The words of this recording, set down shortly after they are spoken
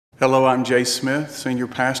Hello, I'm Jay Smith, Senior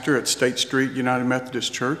Pastor at State Street United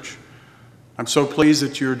Methodist Church. I'm so pleased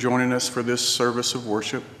that you're joining us for this service of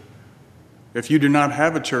worship. If you do not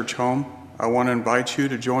have a church home, I want to invite you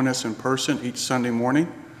to join us in person each Sunday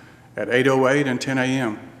morning at 8:08 and 10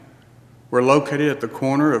 a.m. We're located at the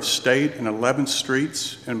corner of State and 11th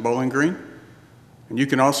Streets in Bowling Green, and you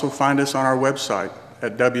can also find us on our website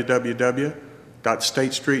at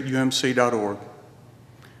www.statestreetumc.org.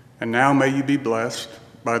 And now may you be blessed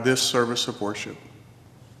by this service of worship.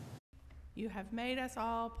 You have made us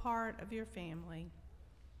all part of your family.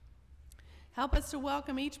 Help us to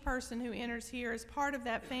welcome each person who enters here as part of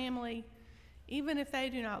that family, even if they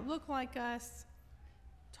do not look like us,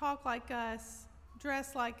 talk like us,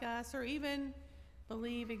 dress like us, or even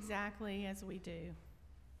believe exactly as we do.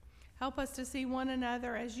 Help us to see one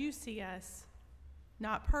another as you see us,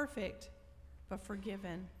 not perfect, but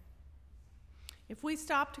forgiven. If we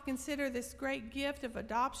stop to consider this great gift of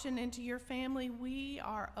adoption into your family, we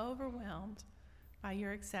are overwhelmed by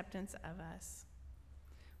your acceptance of us.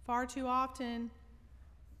 Far too often,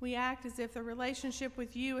 we act as if the relationship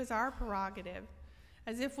with you is our prerogative,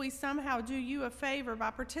 as if we somehow do you a favor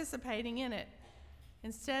by participating in it,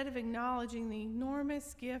 instead of acknowledging the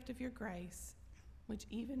enormous gift of your grace, which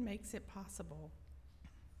even makes it possible.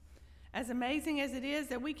 As amazing as it is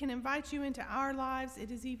that we can invite you into our lives,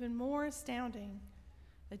 it is even more astounding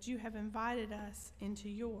that you have invited us into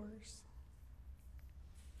yours.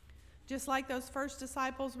 Just like those first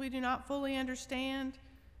disciples, we do not fully understand.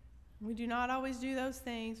 We do not always do those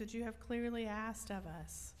things that you have clearly asked of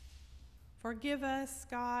us. Forgive us,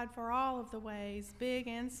 God, for all of the ways, big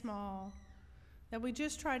and small, that we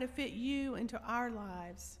just try to fit you into our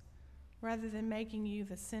lives rather than making you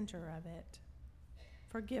the center of it.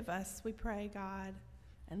 Forgive us, we pray, God,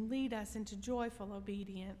 and lead us into joyful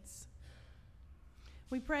obedience.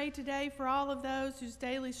 We pray today for all of those whose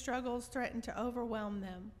daily struggles threaten to overwhelm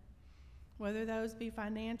them, whether those be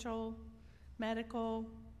financial, medical,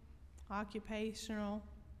 occupational,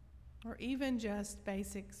 or even just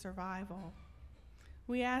basic survival.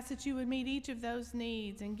 We ask that you would meet each of those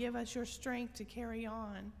needs and give us your strength to carry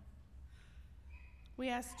on. We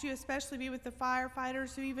ask that you especially be with the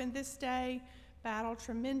firefighters who even this day battle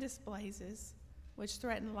tremendous blazes which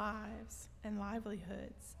threaten lives and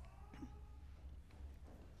livelihoods.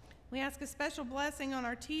 We ask a special blessing on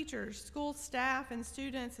our teachers, school staff, and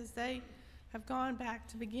students as they have gone back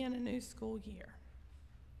to begin a new school year.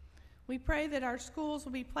 We pray that our schools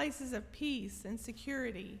will be places of peace and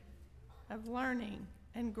security, of learning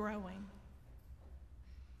and growing.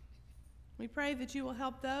 We pray that you will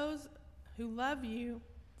help those who love you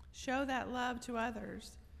show that love to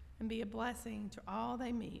others and be a blessing to all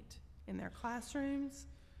they meet in their classrooms,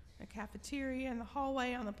 the cafeteria, in the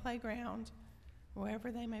hallway, on the playground,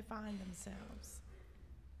 wherever they may find themselves.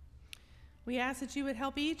 We ask that you would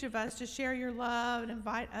help each of us to share your love and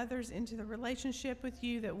invite others into the relationship with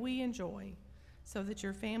you that we enjoy so that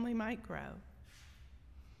your family might grow.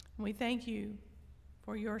 And we thank you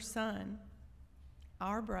for your Son,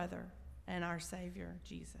 our brother, and our Savior,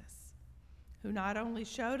 Jesus, who not only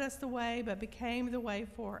showed us the way, but became the way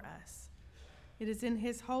for us. It is in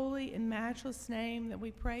his holy and matchless name that we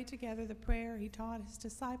pray together the prayer he taught his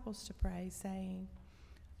disciples to pray, saying,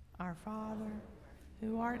 Our Father,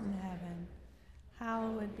 who art in heaven,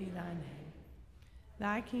 hallowed be thy name.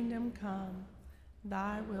 Thy kingdom come,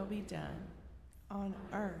 thy will be done, on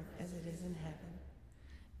earth as it is in heaven.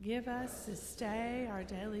 Give us this day our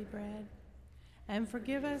daily bread, and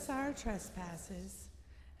forgive us our trespasses,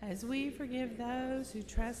 as we forgive those who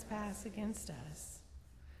trespass against us.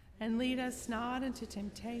 And lead us not into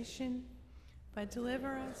temptation, but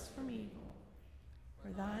deliver us from evil. For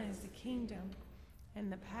thine is the kingdom,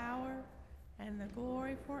 and the power, and the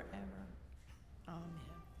glory forever. Amen.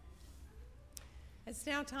 It's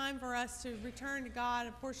now time for us to return to God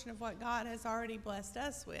a portion of what God has already blessed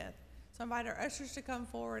us with. So I invite our ushers to come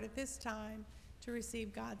forward at this time to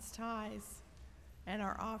receive God's tithes and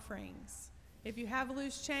our offerings. If you have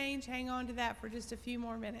loose change, hang on to that for just a few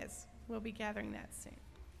more minutes. We'll be gathering that soon.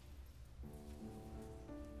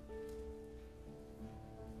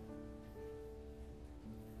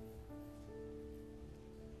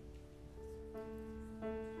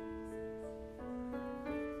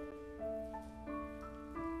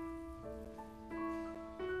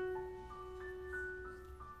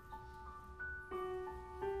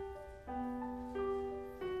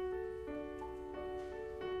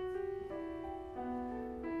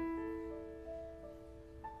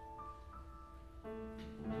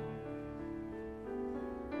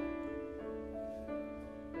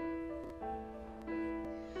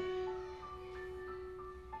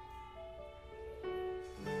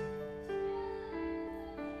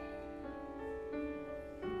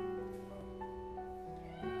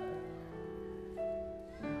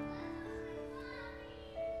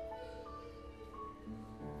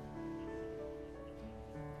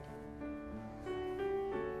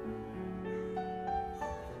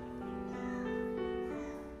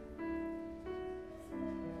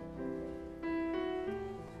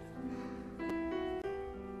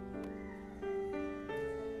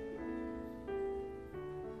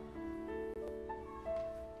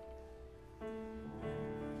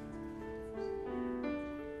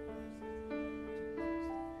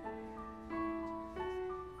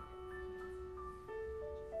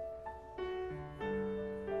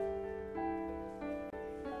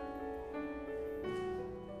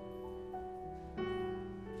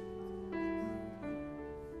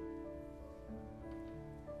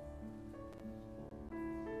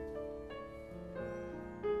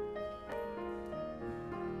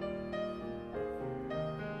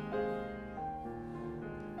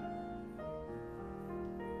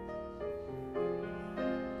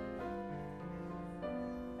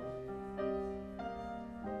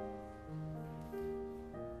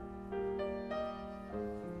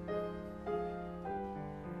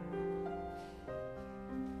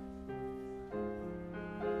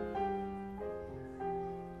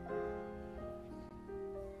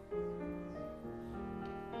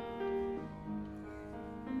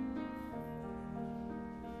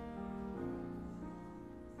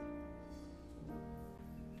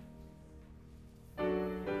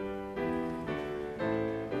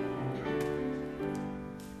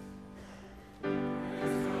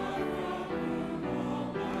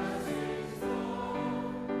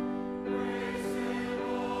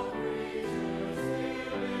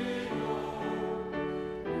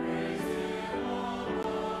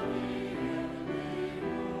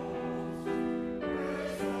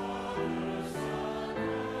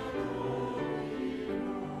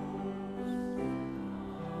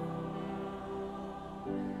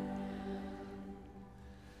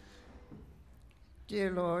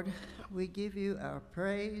 Dear Lord, we give you our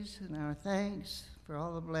praise and our thanks for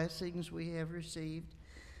all the blessings we have received.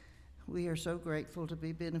 We are so grateful to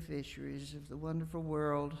be beneficiaries of the wonderful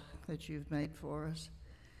world that you've made for us.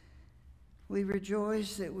 We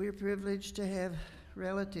rejoice that we're privileged to have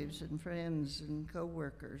relatives and friends and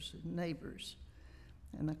co-workers and neighbors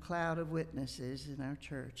and a cloud of witnesses in our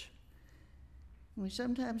church. We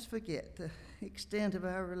sometimes forget the extent of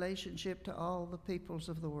our relationship to all the peoples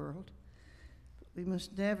of the world. But we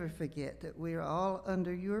must never forget that we are all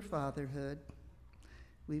under your fatherhood.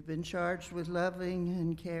 We've been charged with loving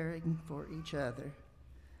and caring for each other.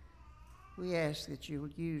 We ask that you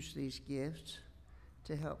would use these gifts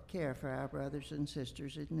to help care for our brothers and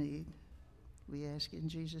sisters in need. We ask in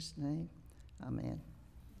Jesus' name, amen.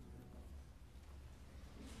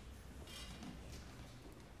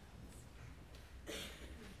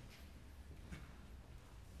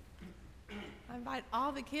 I invite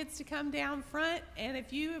all the kids to come down front, and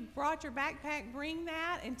if you have brought your backpack, bring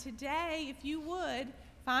that. And today, if you would,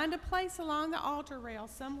 find a place along the altar rail,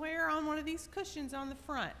 somewhere on one of these cushions on the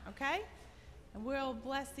front, okay? And we'll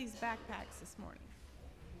bless these backpacks this morning.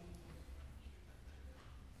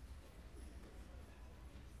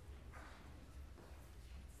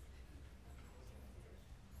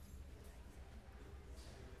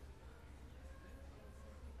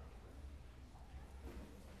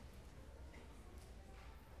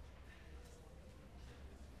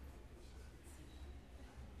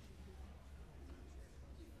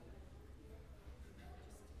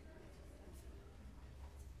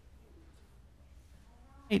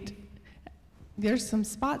 There's some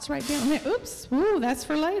spots right down there. Oops, ooh, that's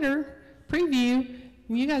for later. Preview.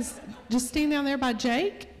 You guys just stand down there by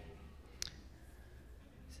Jake.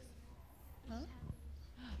 Huh?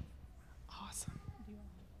 Awesome.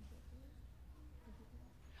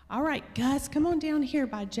 All right, Gus, come on down here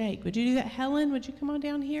by Jake. Would you do that? Helen, would you come on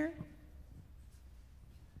down here?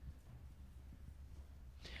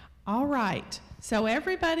 All right, so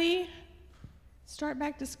everybody start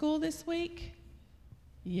back to school this week?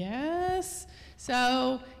 Yes.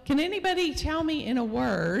 So can anybody tell me in a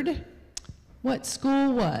word what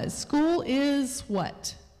school was? School is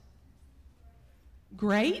what?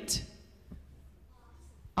 Great?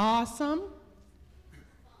 Awesome?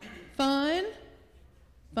 Fun?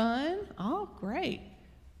 Fun? Oh, great.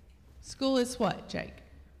 School is what, Jake?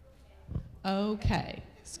 Okay.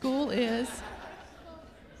 School is?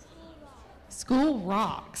 School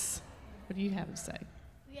rocks. What do you have to say?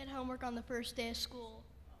 We had homework on the first day of school.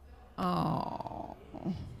 Oh,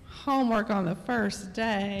 homework on the first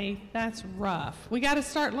day. That's rough. We got to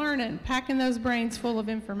start learning, packing those brains full of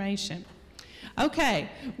information. Okay,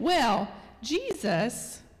 well,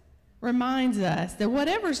 Jesus reminds us that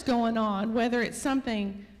whatever's going on, whether it's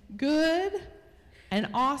something good and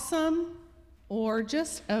awesome or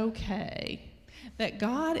just okay, that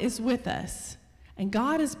God is with us and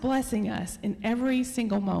God is blessing us in every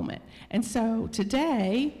single moment. And so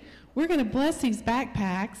today, we're going to bless these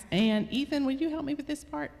backpacks, and Ethan, will you help me with this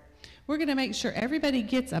part? We're going to make sure everybody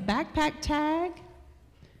gets a backpack tag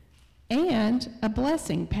and a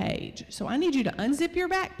blessing page. So I need you to unzip your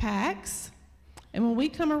backpacks, and when we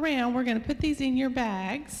come around, we're going to put these in your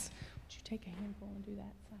bags. Would you take a handful and do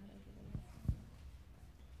that side over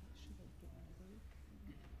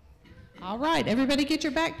there? All right, everybody get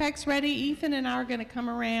your backpacks ready. Ethan and I are going to come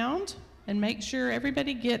around and make sure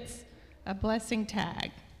everybody gets a blessing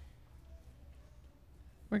tag.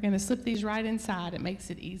 We're going to slip these right inside. It makes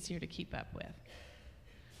it easier to keep up with. Have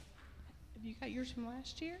you got yours from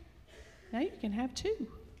last year? Now you can have two.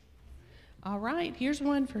 All right, here's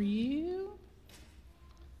one for you.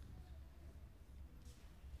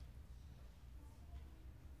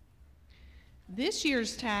 This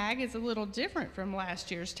year's tag is a little different from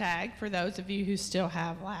last year's tag for those of you who still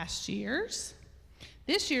have last year's.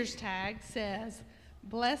 This year's tag says,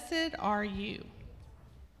 "Blessed are you."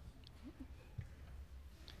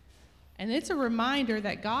 And it's a reminder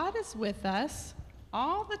that God is with us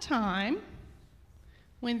all the time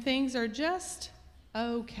when things are just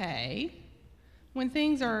okay, when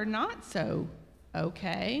things are not so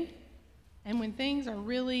okay, and when things are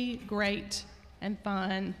really great and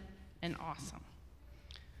fun and awesome.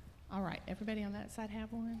 All right, everybody on that side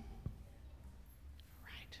have one? All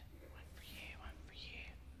right, one for you, one for you,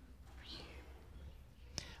 one for you.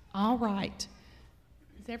 All right,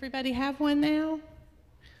 does everybody have one now?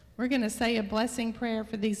 We're going to say a blessing prayer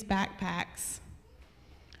for these backpacks.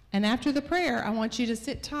 And after the prayer, I want you to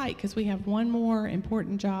sit tight because we have one more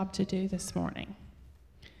important job to do this morning.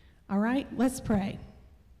 All right, let's pray.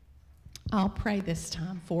 I'll pray this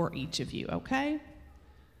time for each of you, okay?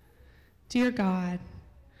 Dear God,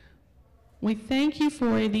 We thank you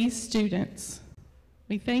for these students.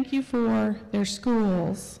 We thank you for their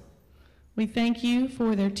schools. We thank you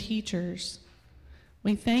for their teachers.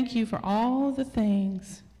 We thank you for all the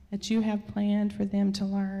things that you have planned for them to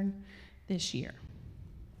learn this year.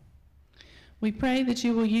 We pray that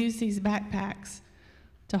you will use these backpacks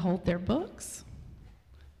to hold their books,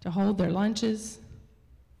 to hold their lunches,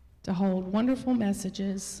 to hold wonderful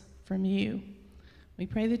messages from you. We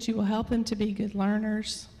pray that you will help them to be good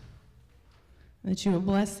learners, and that you will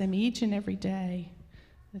bless them each and every day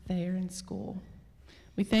that they are in school.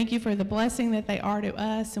 We thank you for the blessing that they are to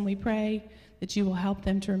us, and we pray that you will help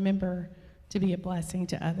them to remember to be a blessing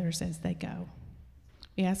to others as they go.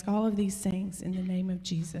 We ask all of these things in the name of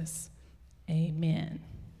Jesus. Amen.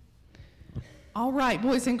 All right,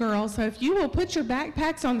 boys and girls, so if you will put your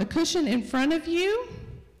backpacks on the cushion in front of you,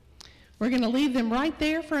 we're going to leave them right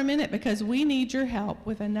there for a minute because we need your help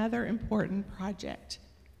with another important project.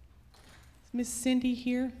 Is Miss Cindy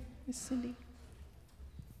here? Miss Cindy?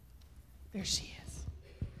 There she is.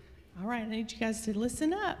 All right, I need you guys to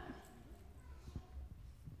listen up.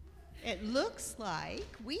 It looks like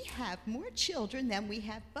we have more children than we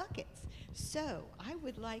have buckets. So I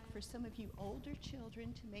would like for some of you older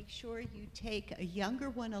children to make sure you take a younger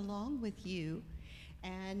one along with you.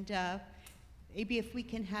 And maybe if we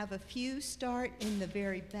can have a few start in the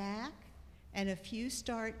very back, and a few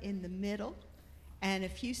start in the middle, and a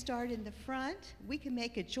few start in the front, we can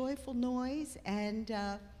make a joyful noise and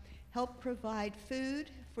help provide food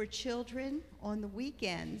for children on the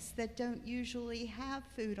weekends that don't usually have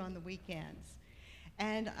food on the weekends.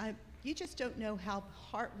 And you just don't know how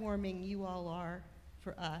heartwarming you all are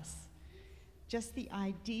for us. Just the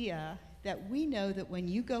idea that we know that when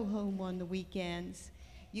you go home on the weekends,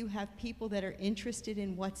 you have people that are interested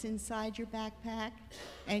in what's inside your backpack,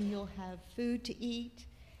 and you'll have food to eat,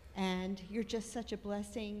 and you're just such a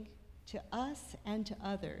blessing to us and to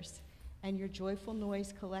others. And your Joyful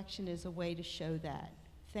Noise collection is a way to show that.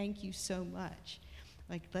 Thank you so much.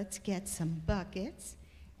 Like, let's get some buckets.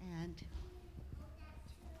 And,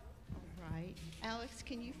 all right. Alex,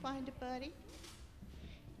 can you find a buddy?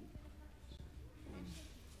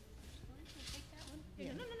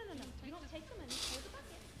 Yeah. No. You don't take the money. Here's the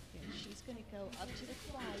bucket. Yeah, she's going to go up to the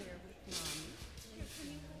flyer with Mommy.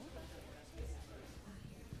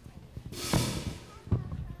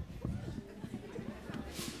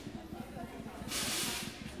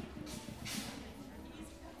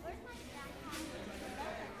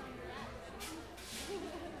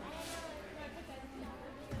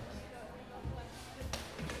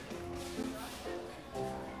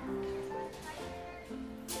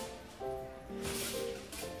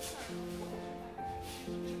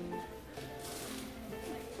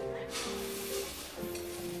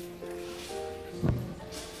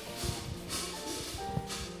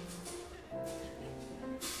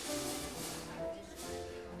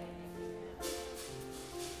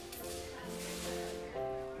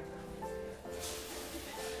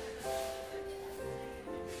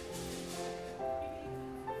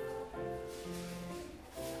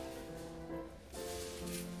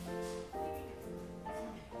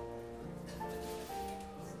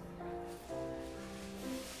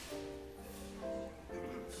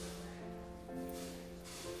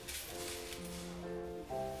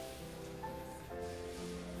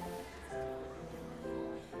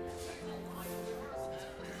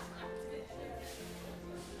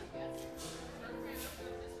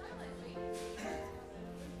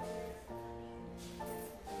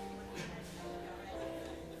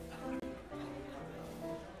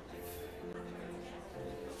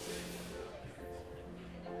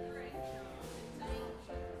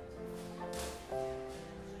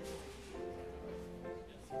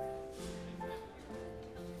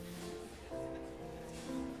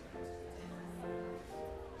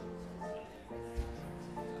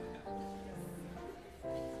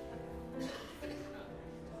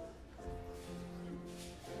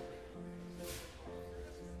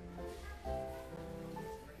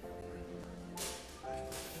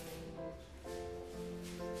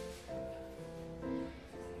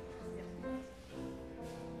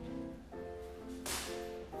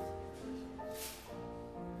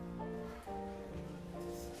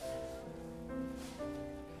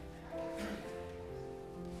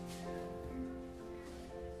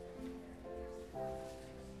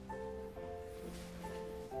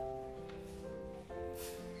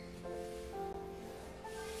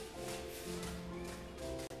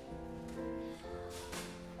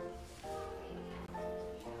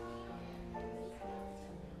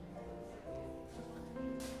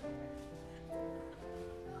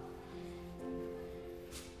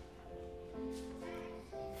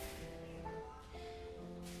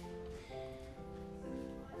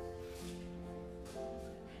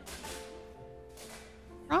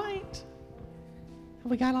 Have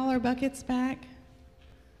we got all our buckets back?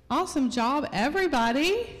 Awesome job,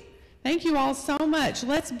 everybody. Thank you all so much.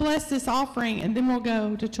 Let's bless this offering, and then we'll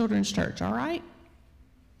go to Children's Church, all right?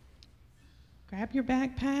 Grab your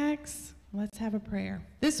backpacks. Let's have a prayer.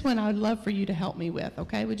 This one I would love for you to help me with,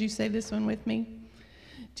 okay? Would you say this one with me?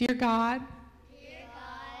 Dear God,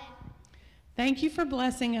 thank you for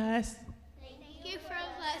blessing us. Thank you for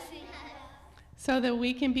blessing us So that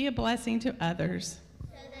we can be a blessing to others.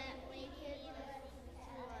 so that we can be a blessing to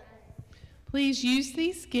others. Please use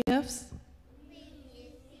these gifts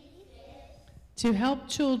to help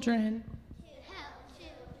children To help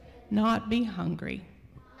children not be hungry.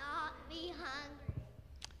 not be hungry.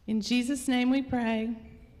 In Jesus' name we pray.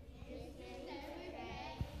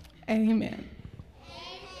 Amen.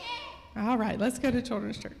 All right, let's go to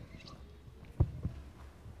Children's Church.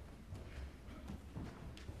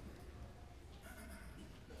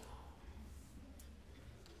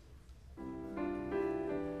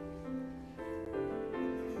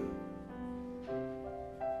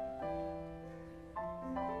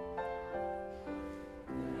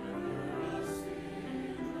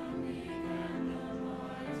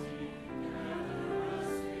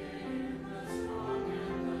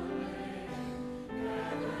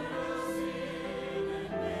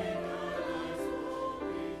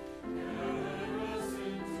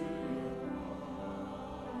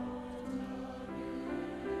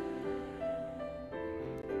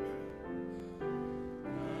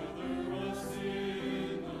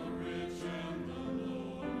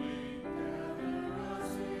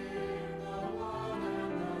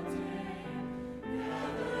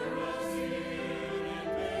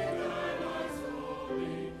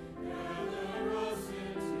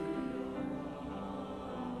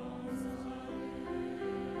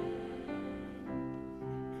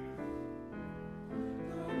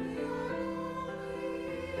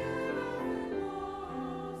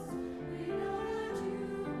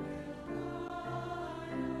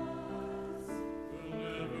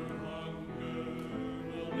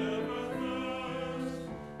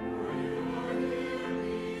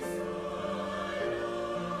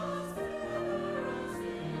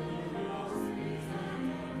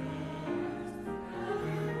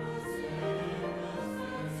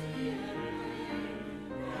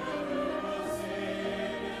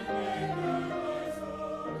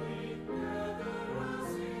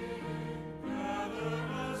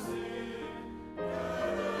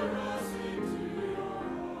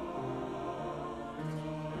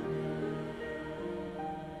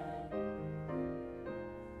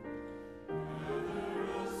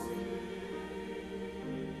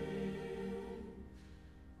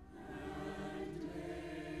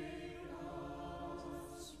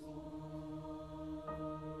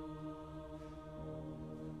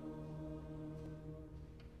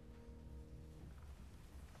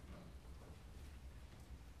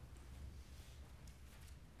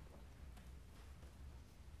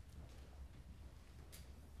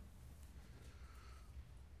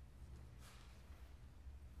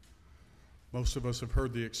 Most of us have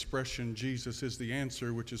heard the expression, Jesus is the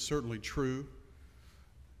answer, which is certainly true.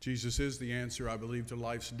 Jesus is the answer, I believe, to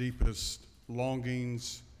life's deepest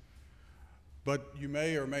longings. But you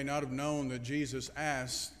may or may not have known that Jesus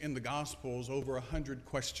asked in the Gospels over 100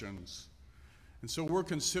 questions. And so we're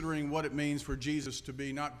considering what it means for Jesus to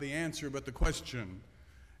be not the answer, but the question.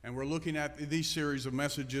 And we're looking at these series of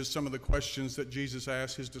messages, some of the questions that Jesus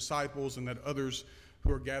asked his disciples and that others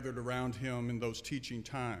who are gathered around him in those teaching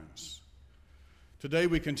times. Today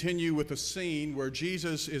we continue with a scene where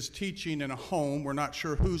Jesus is teaching in a home. We're not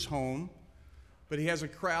sure whose home, but he has a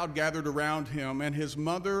crowd gathered around him, and his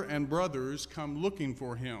mother and brothers come looking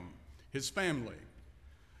for him, his family.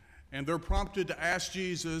 And they're prompted to ask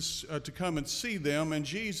Jesus to come and see them, and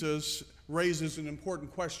Jesus raises an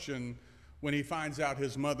important question when he finds out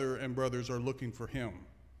his mother and brothers are looking for him.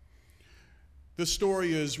 This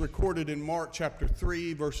story is recorded in Mark chapter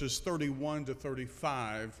 3, verses 31 to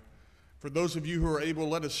 35. For those of you who are able,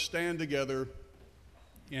 let us stand together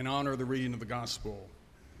in honor of the reading of the gospel.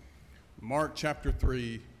 Mark chapter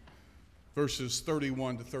 3, verses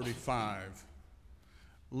 31 to 35.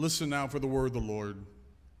 Listen now for the word of the Lord.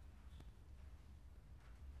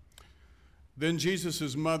 Then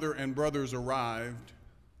Jesus' mother and brothers arrived.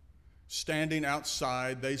 Standing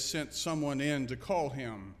outside, they sent someone in to call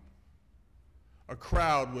him. A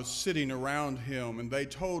crowd was sitting around him, and they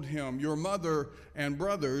told him, "Your mother and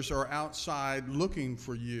brothers are outside looking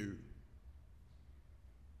for you."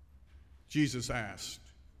 Jesus asked,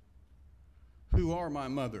 "Who are my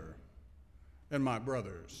mother and my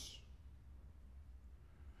brothers?"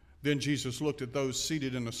 Then Jesus looked at those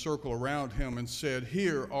seated in a circle around him and said,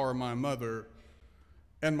 "Here are my mother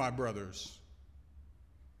and my brothers.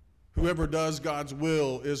 Whoever does God's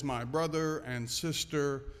will is my brother and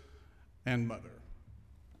sister and mother.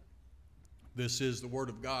 This is the word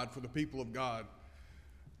of God for the people of God,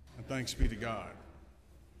 and thanks be to God.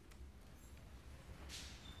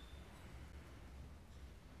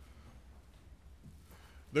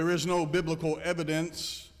 There is no biblical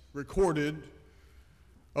evidence recorded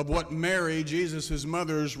of what Mary, Jesus'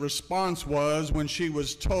 mother's response was when she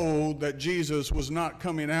was told that Jesus was not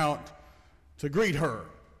coming out to greet her.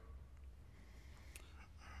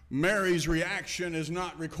 Mary's reaction is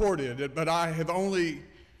not recorded, but I have only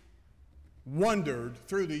wondered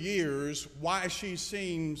through the years why she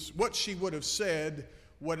seems, what she would have said,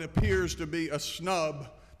 what appears to be a snub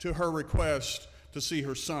to her request to see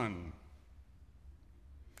her son.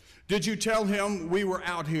 Did you tell him we were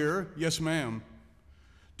out here? Yes, ma'am.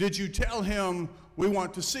 Did you tell him we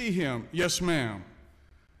want to see him? Yes, ma'am.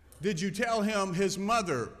 Did you tell him his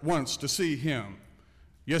mother wants to see him?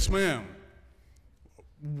 Yes, ma'am.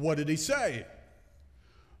 What did he say?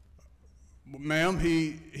 Ma'am,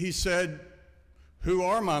 he said, who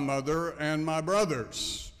are my mother and my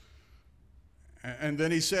brothers? And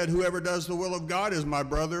then he said, whoever does the will of God is my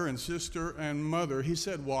brother and sister and mother. He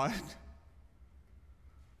said, what?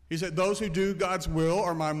 He said, those who do God's will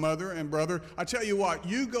are my mother and brother. I tell you what,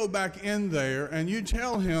 you go back in there and you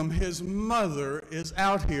tell him his mother is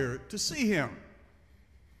out here to see him.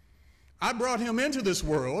 I brought him into this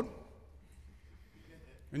world,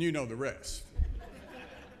 and you know the rest.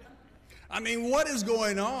 I mean, what is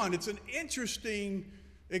going on? It's an interesting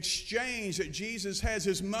exchange that Jesus has.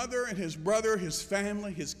 His mother and his brother, his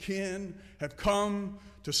family, his kin have come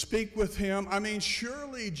to speak with him. I mean,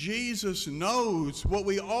 surely Jesus knows what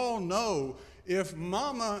we all know. If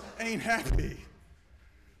mama ain't happy,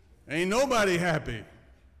 ain't nobody happy.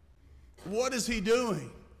 What is he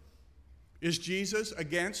doing? Is Jesus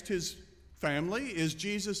against his family? Is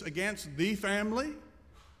Jesus against the family?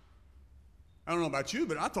 I don't know about you,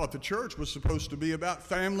 but I thought the church was supposed to be about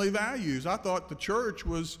family values. I thought the church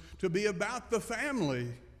was to be about the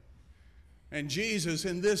family. And Jesus,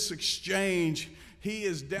 in this exchange, he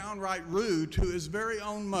is downright rude to his very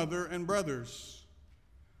own mother and brothers.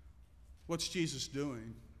 What's Jesus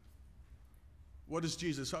doing? What is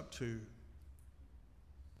Jesus up to?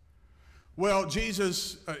 Well,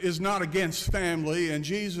 Jesus is not against family, and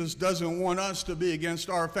Jesus doesn't want us to be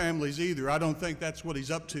against our families either. I don't think that's what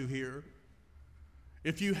he's up to here.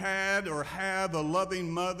 If you had or have a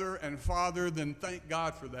loving mother and father, then thank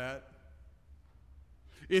God for that.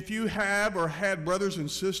 If you have or had brothers and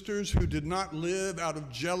sisters who did not live out of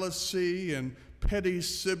jealousy and petty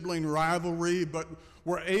sibling rivalry, but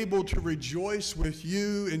were able to rejoice with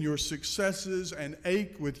you in your successes and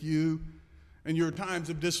ache with you in your times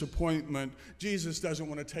of disappointment, Jesus doesn't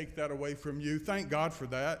want to take that away from you. Thank God for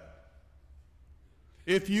that.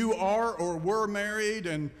 If you are or were married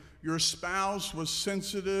and your spouse was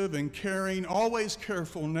sensitive and caring, always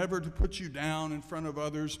careful never to put you down in front of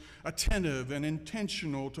others, attentive and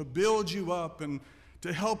intentional to build you up and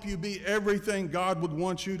to help you be everything God would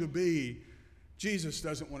want you to be, Jesus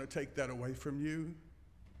doesn't want to take that away from you.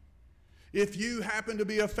 If you happen to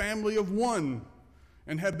be a family of one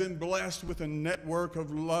and have been blessed with a network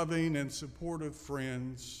of loving and supportive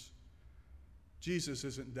friends, Jesus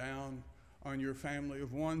isn't down on your family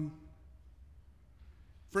of one.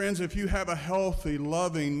 Friends, if you have a healthy,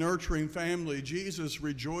 loving, nurturing family, Jesus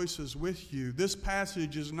rejoices with you. This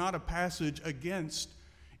passage is not a passage against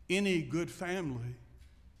any good family.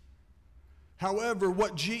 However,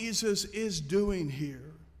 what Jesus is doing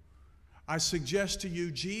here, I suggest to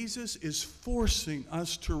you, Jesus is forcing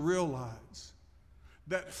us to realize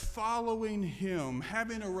that following him,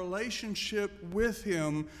 having a relationship with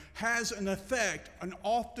him, has an effect, an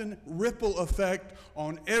often ripple effect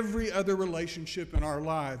on every other relationship in our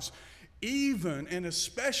lives, even and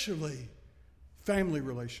especially family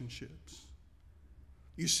relationships.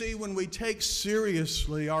 You see, when we take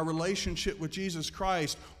seriously our relationship with Jesus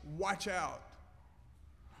Christ, watch out,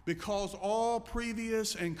 because all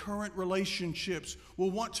previous and current relationships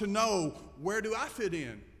will want to know, where do I fit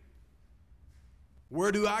in?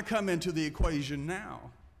 Where do I come into the equation now?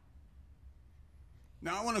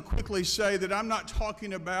 Now, I want to quickly say that I'm not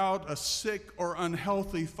talking about a sick or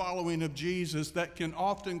unhealthy following of Jesus that can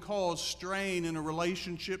often cause strain in a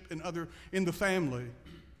relationship in the family.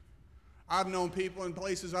 I've known people in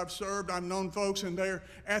places I've served, I've known folks, and they're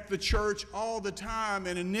at the church all the time,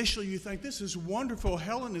 and initially you think, this is wonderful.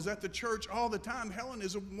 Helen is at the church all the time. Helen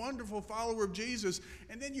is a wonderful follower of Jesus.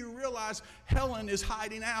 And then you realize Helen is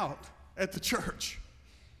hiding out at the church.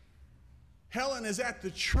 Helen is at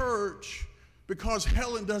the church because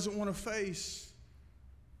Helen doesn't want to face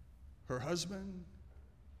her husband,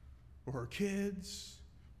 or her kids,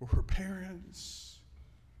 or her parents.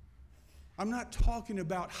 I'm not talking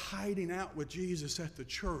about hiding out with Jesus at the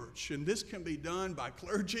church, and this can be done by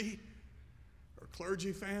clergy or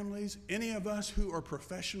clergy families. Any of us who are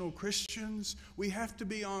professional Christians, we have to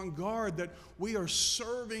be on guard that we are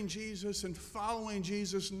serving Jesus and following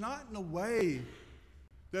Jesus, not in a way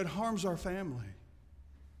that harms our family.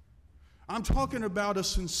 I'm talking about a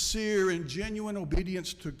sincere and genuine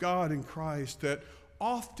obedience to God in Christ that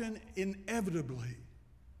often, inevitably,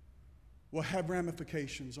 will have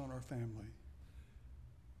ramifications on our family.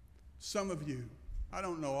 Some of you, I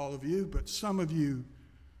don't know all of you, but some of you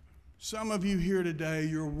here today,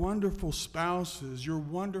 you're wonderful spouses, you're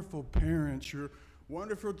wonderful parents, you're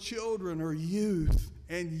wonderful children or youth,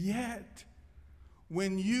 and yet,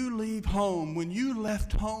 when you leave home, when you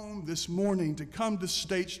left home this morning to come to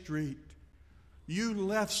State Street, you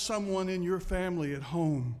left someone in your family at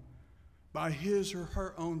home by his or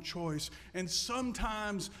her own choice. And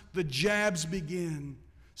sometimes the jabs begin.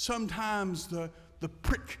 Sometimes the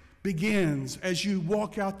prick begins as you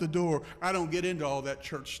walk out the door. I don't get into all that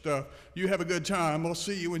church stuff. You have a good time. I'll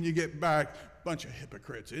see you when you get back. Bunch of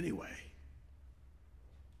hypocrites anyway.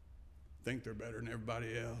 Think they're better than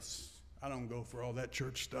everybody else. I don't go for all that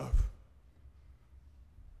church stuff.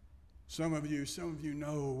 Some of you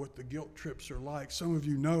know what the guilt trips are like. Some of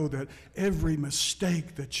you know that every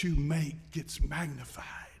mistake that you make gets magnified.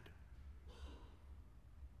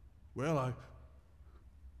 Well,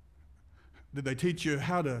 did they teach you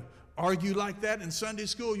how to argue like that in Sunday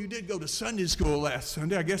school? You did go to Sunday school last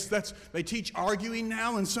Sunday. I guess they teach arguing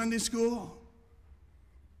now in Sunday school.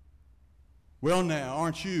 Well, now,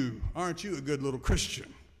 aren't you a good little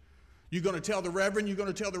Christian? You going to tell the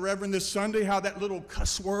Reverend this Sunday how that little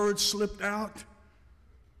cuss word slipped out?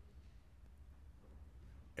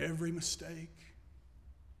 Every mistake,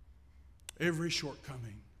 every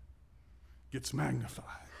shortcoming gets magnified.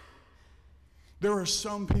 There are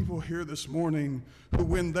some people here this morning who,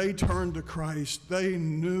 when they turned to Christ, they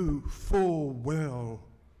knew full well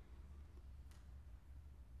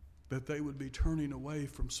that they would be turning away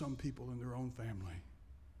from some people in their own family.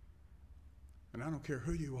 And I don't care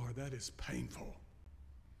who you are, that is painful.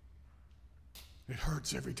 It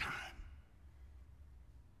hurts every time.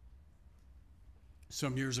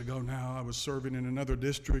 Some years ago now, I was serving in another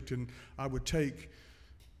district, and I would take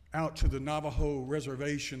out to the Navajo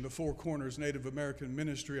Reservation, the Four Corners Native American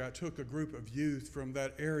Ministry. I took a group of youth from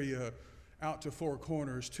that area out to Four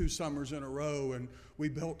Corners 2 summers in a row, and we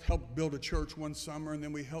helped build a church one summer, and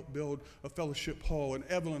then we helped build a fellowship hall, and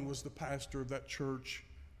Evelyn was the pastor of that church.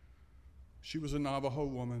 She was a Navajo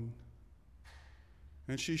woman,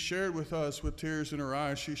 and she shared with us, with tears in her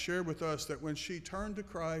eyes, she shared with us that when she turned to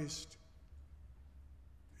Christ,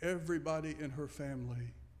 everybody in her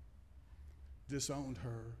family disowned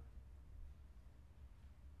her.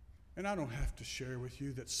 And I don't have to share with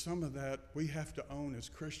you that some of that we have to own as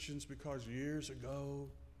Christians, because years ago,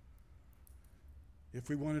 if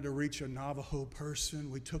we wanted to reach a Navajo person,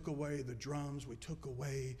 we took away the drums, we took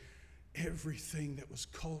away everything that was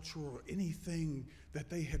cultural or anything that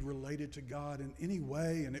they had related to God in any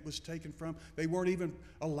way, and it was taken from. They weren't even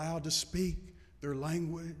allowed to speak their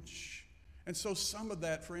language. And so some of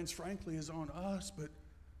that, friends, frankly, is on us, but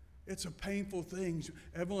it's a painful thing.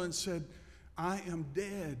 Evelyn said, I am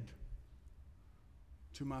dead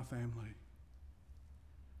to my family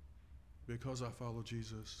because I follow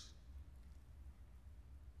Jesus.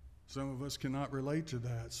 Some of us cannot relate to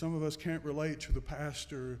that. Some of us can't relate to the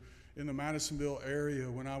pastor in the Madisonville area.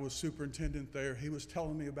 When I was superintendent there, he was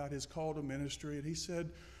telling me about his call to ministry, and he said,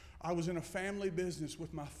 I was in a family business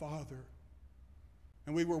with my father,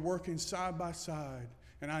 and we were working side by side,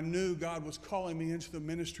 and I knew God was calling me into the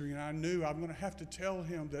ministry, and I knew I'm going to have to tell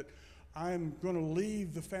him that I'm going to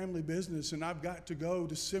leave the family business, and I've got to go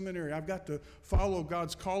to seminary. I've got to follow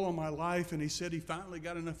God's call on my life. And he said he finally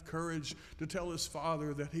got enough courage to tell his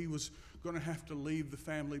father that he was going to have to leave the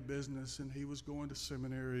family business, and he was going to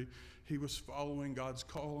seminary. He was following God's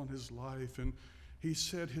call on his life. And he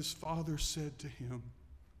said his father said to him,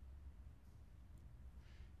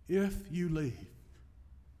 if you leave,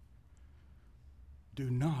 do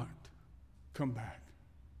not come back.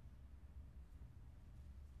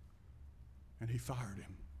 And he fired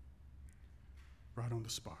him right on the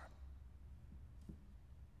spot.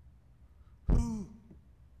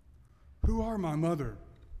 Who are my mother?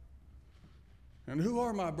 And who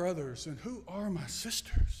are my brothers? And who are my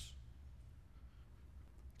sisters?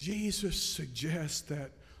 Jesus suggests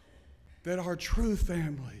that our true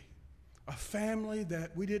family, a family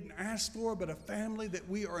that we didn't ask for, but a family that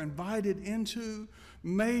we are invited into,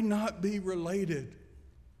 may not be related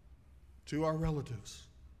to our relatives.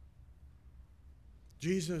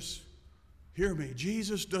 Jesus, hear me,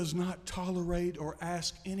 Jesus does not tolerate or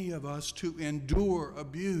ask any of us to endure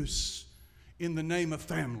abuse in the name of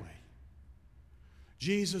family.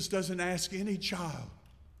 Jesus doesn't ask any child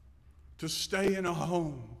to stay in a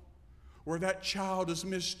home where that child is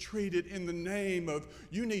mistreated in the name of,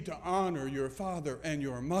 you need to honor your father and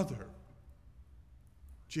your mother.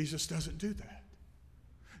 Jesus doesn't do that.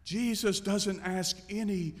 Jesus doesn't ask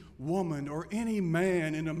any woman or any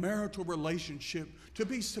man in a marital relationship to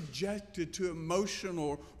be subjected to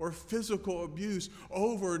emotional or physical abuse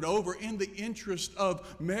over and over in the interest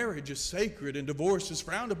of marriage is sacred and divorce is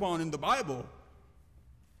frowned upon in the Bible.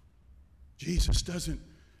 Jesus doesn't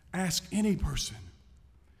ask any person.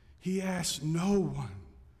 He asks no one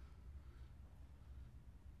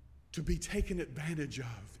to be taken advantage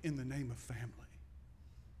of in the name of family.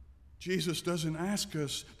 Jesus doesn't ask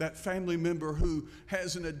us, that family member who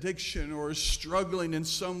has an addiction or is struggling in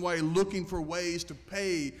some way, looking for ways to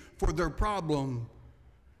pay for their problem.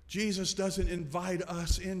 Jesus doesn't invite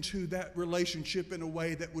us into that relationship in a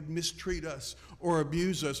way that would mistreat us or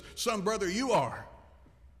abuse us. Some brother, you are.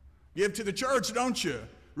 Give to the church, don't you?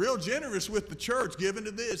 Real generous with the church, giving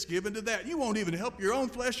to this, giving to that. You won't even help your own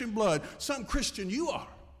flesh and blood. Some Christian, you are.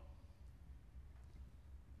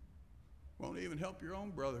 Won't even help your own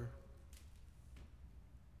brother.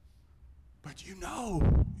 But you know,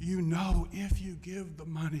 if you give the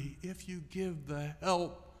money, if you give the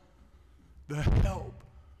help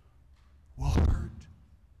will hurt.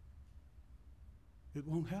 It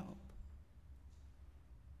won't help.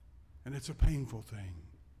 And it's a painful thing.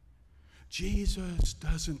 Jesus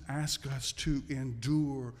doesn't ask us to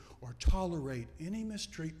endure or tolerate any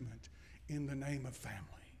mistreatment in the name of family.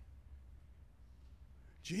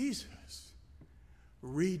 Jesus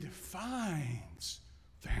redefines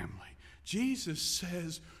family. Jesus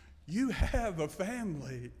says, you have a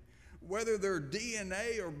family. Whether their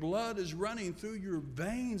DNA or blood is running through your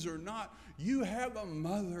veins or not, you have a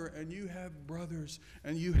mother and you have brothers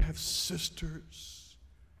and you have sisters.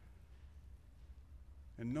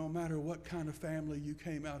 And no matter what kind of family you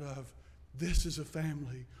came out of, this is a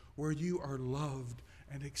family where you are loved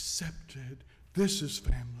and accepted. This is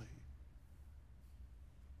family.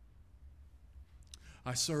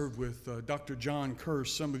 I served with Dr. John Kerr.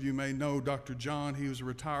 Some of you may know Dr. John. He was a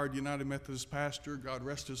retired United Methodist pastor, God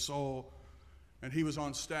rest his soul. And he was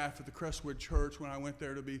on staff at the Crestwood Church when I went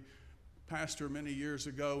there to be pastor many years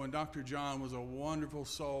ago. And Dr. John was a wonderful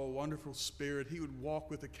soul, wonderful spirit. He would walk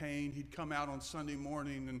with a cane. He'd come out on Sunday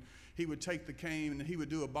morning and he would take the cane and he would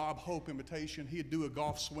do a Bob Hope imitation. He'd do a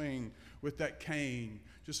golf swing with that cane.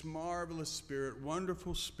 Just marvelous spirit,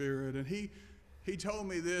 wonderful spirit. And he told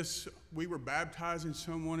me this. We were baptizing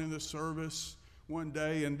someone in the service one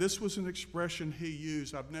day, and this was an expression he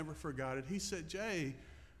used. I've never forgot it. He said, Jay,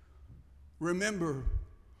 remember,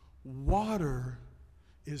 water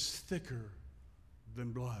is thicker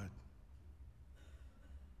than blood.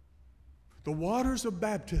 The waters of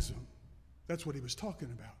baptism, that's what he was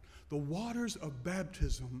talking about. The waters of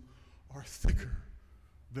baptism are thicker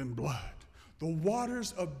than blood. The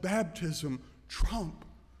waters of baptism trump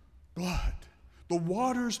blood. The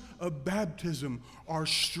waters of baptism are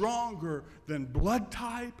stronger than blood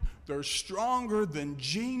type. They're stronger than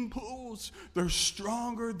gene pools. They're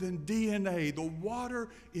stronger than DNA. The water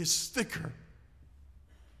is thicker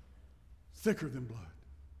than blood.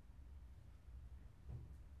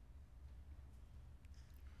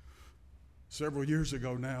 Several years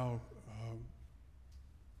ago now,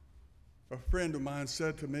 a friend of mine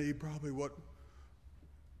said to me probably what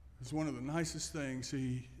is one of the nicest things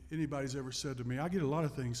anybody's ever said to me. I get a lot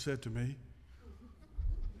of things said to me.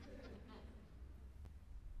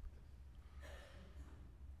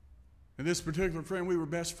 And this particular friend, we were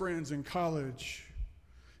best friends in college.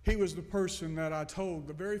 He was the person that I told,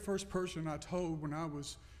 the very first person I told when I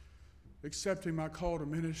was accepting my call to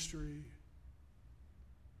ministry.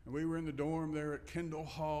 And we were in the dorm there at Kendall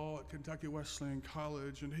Hall at Kentucky Wesleyan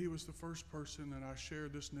College, and he was the first person that I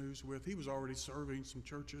shared this news with. He was already serving some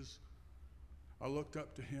churches. I looked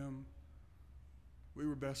up to him. We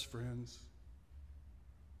were best friends.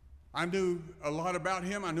 I knew a lot about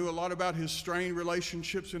him. I knew a lot about his strained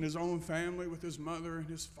relationships in his own family with his mother and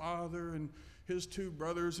his father and his two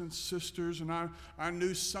brothers and sisters. And I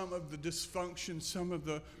knew some of the dysfunction, some of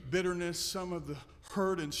the bitterness, some of the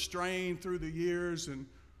hurt and strain through the years. And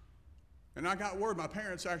I got word. My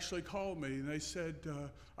parents actually called me, and they said,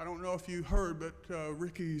 I don't know if you heard, but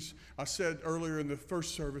Ricky's, I said earlier in the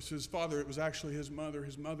first service, his father, it was actually his mother.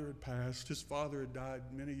 His mother had passed. His father had died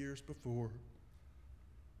many years before.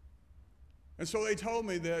 And so they told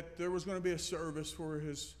me that there was going to be a service for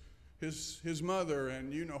his his mother,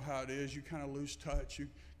 and you know how it is. You kind of lose touch. You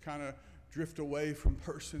kind of drift away from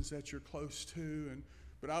persons that you're close to.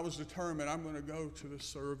 But I was determined I'm going to go to the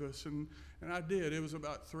service, and I did. It was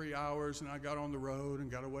about 3 hours, and I got on the road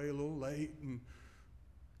and got away a little late and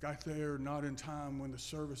got there not in time when the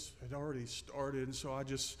service had already started. And so I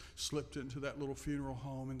just slipped into that little funeral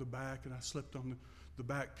home in the back, and I slipped on the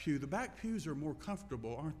back pew. The back pews are more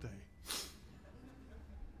comfortable, aren't they?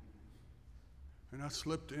 And I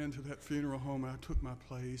slipped into that funeral home, and I took my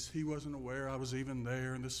place. He wasn't aware I was even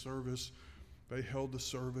there in the service. They held the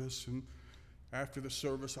service, and after the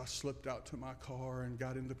service, I slipped out to my car and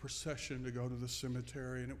got in the procession to go to the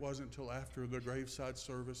cemetery. And it wasn't until after the graveside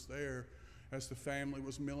service there, as the family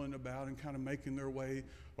was milling about and kind of making their way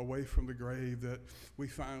away from the grave, that we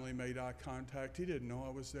finally made eye contact. He didn't know I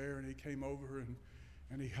was there, and he came over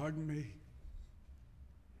and he hugged me.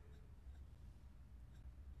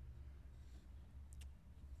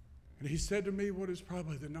 And he said to me what is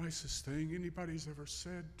probably the nicest thing anybody's ever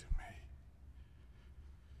said to me.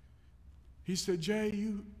 He said, "Jay,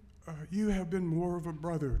 you have been more of a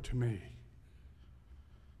brother to me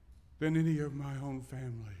than any of my own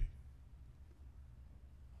family.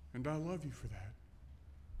 And I love you for that."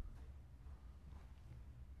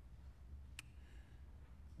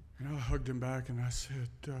 And I hugged him back and I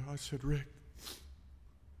said, "Rick,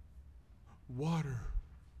 water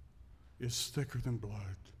is thicker than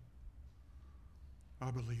blood. I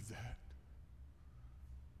believe that.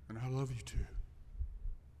 And I love you too."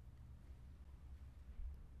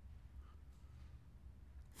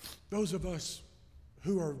 Those of us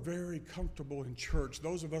who are very comfortable in church,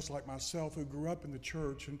 those of us like myself who grew up in the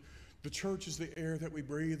church, and the church is the air that we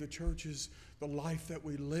breathe, the church is the life that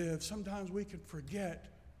we live, sometimes we can forget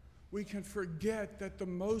that the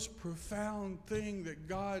most profound thing that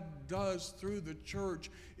God does through the church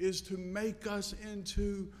is to make us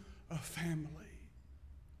into a family.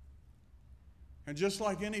 And just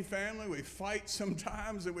like any family, we fight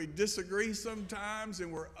sometimes and we disagree sometimes,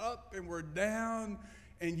 and we're up and we're down.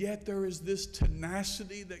 And yet there is this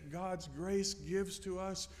tenacity that God's grace gives to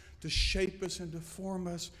us to shape us and to form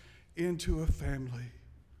us into a family.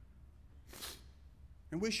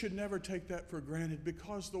 And we should never take that for granted,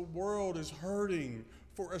 because the world is hurting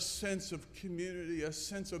for a sense of community, a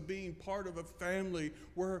sense of being part of a family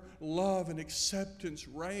where love and acceptance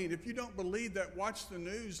reign. If you don't believe that, watch the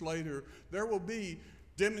news later. There will be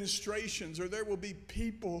demonstrations, or there will be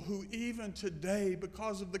people who even today,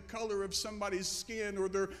 because of the color of somebody's skin or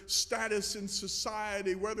their status in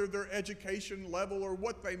society, whether their education level or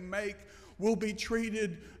what they make, will be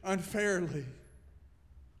treated unfairly.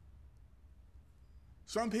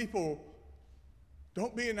 Some people,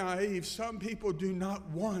 don't be naive, some people do not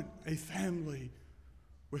want a family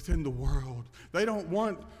within the world. They don't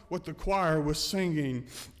want what the choir was singing,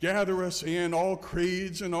 "Gather us in, all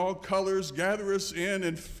creeds and all colors, gather us in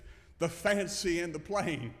the fancy and the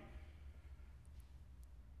plain."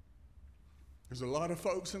 There's a lot of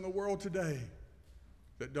folks in the world today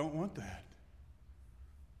that don't want that.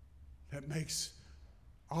 That makes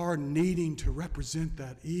our needing to represent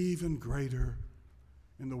that even greater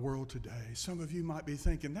in the world today. Some of you might be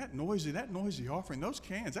thinking, that noisy offering, those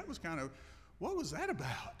cans, that was kind of, what was that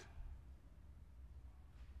about?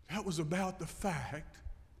 That was about the fact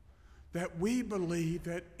that we believe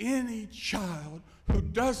that any child who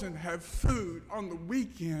doesn't have food on the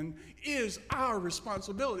weekend is our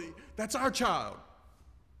responsibility. That's our child.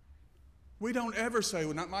 We don't ever say,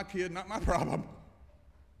 "Well, not my kid, not my problem."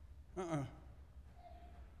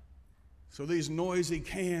 So these noisy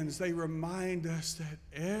cans, they remind us that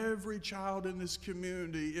every child in this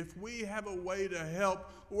community, if we have a way to help,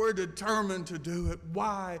 we're determined to do it.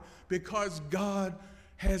 Why? Because God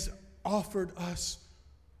has offered us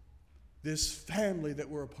this family that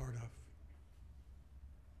we're a part of.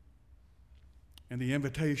 And the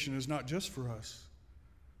invitation is not just for us,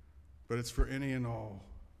 but it's for any and all.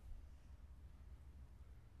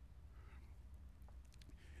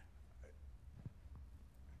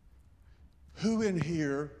 Who in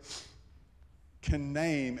here can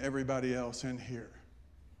name everybody else in here?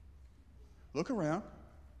 Look around.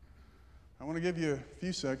 I want to give you a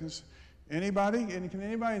few seconds. Anybody? Can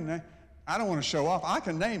anybody name? I don't want to show off. I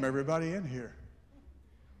can name everybody in here.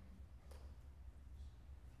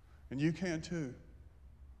 And you can too.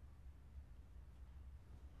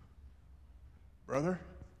 Brother?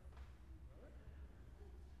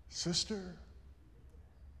 Sister?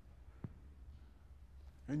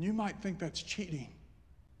 And you might think that's cheating,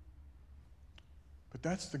 but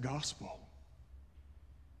that's the gospel.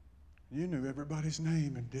 You knew everybody's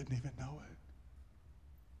name and didn't even know it.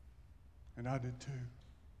 And I did too.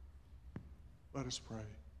 Let us pray.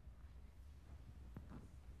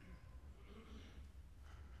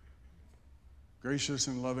 Gracious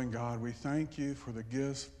and loving God, we thank you for the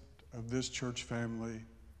gift of this church family,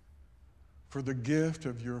 for the gift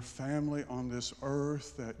of your family on this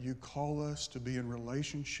earth that you call us to be in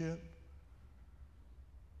relationship.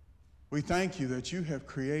 We thank you that you have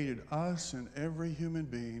created us and every human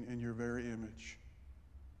being in your very image.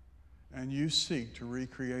 And you seek to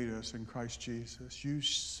recreate us in Christ Jesus. You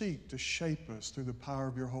seek to shape us through the power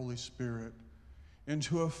of your Holy Spirit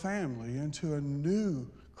into a family, into a new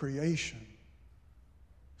creation,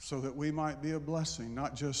 so that we might be a blessing,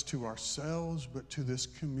 not just to ourselves, but to this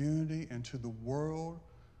community and to the world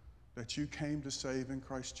that you came to save in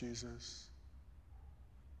Christ Jesus.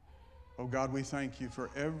 Oh God, we thank you for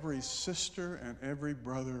every sister and every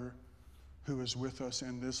brother who is with us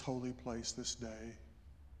in this holy place this day.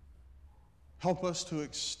 Help us to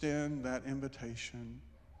extend that invitation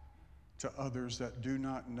to others that do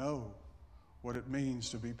not know what it means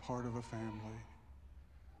to be part of a family.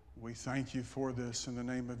 We thank you for this in the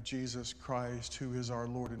name of Jesus Christ, who is our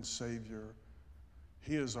Lord and Savior.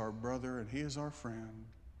 He is our brother and he is our friend.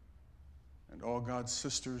 And all God's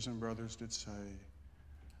sisters and brothers did say,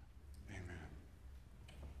 amen.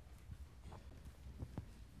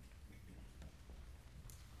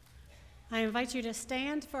 I invite you to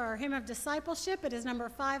stand for our hymn of discipleship. It is number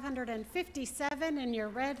 557 in your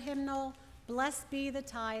red hymnal, Blessed Be the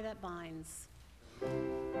Tie That Binds.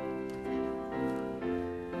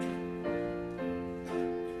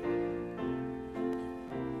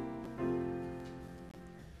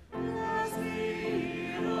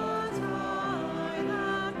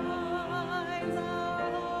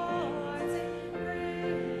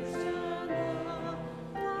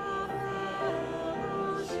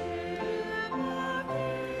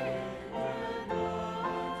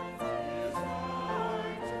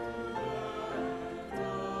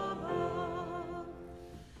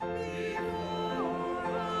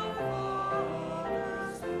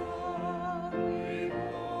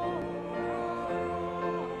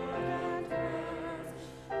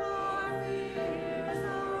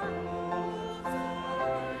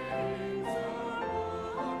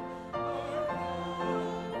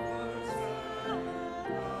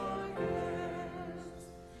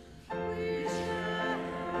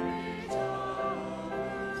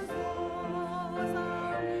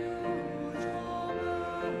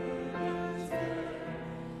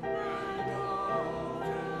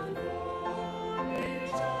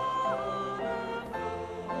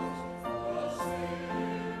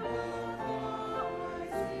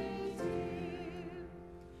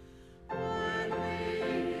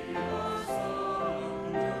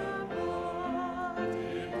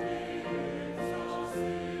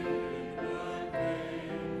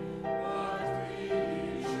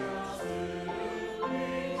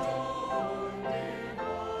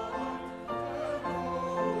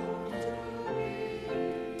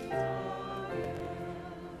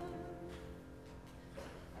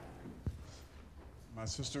 My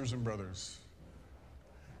sisters and brothers,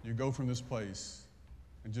 you go from this place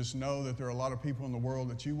and just know that there are a lot of people in the world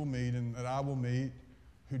that you will meet and that I will meet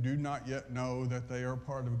who do not yet know that they are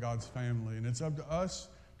part of God's family. And it's up to us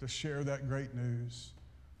to share that great news.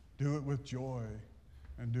 Do it with joy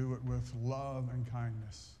and do it with love and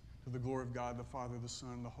kindness to the glory of God, the Father, the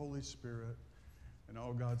Son, the Holy Spirit, and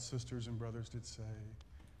all God's sisters and brothers did say,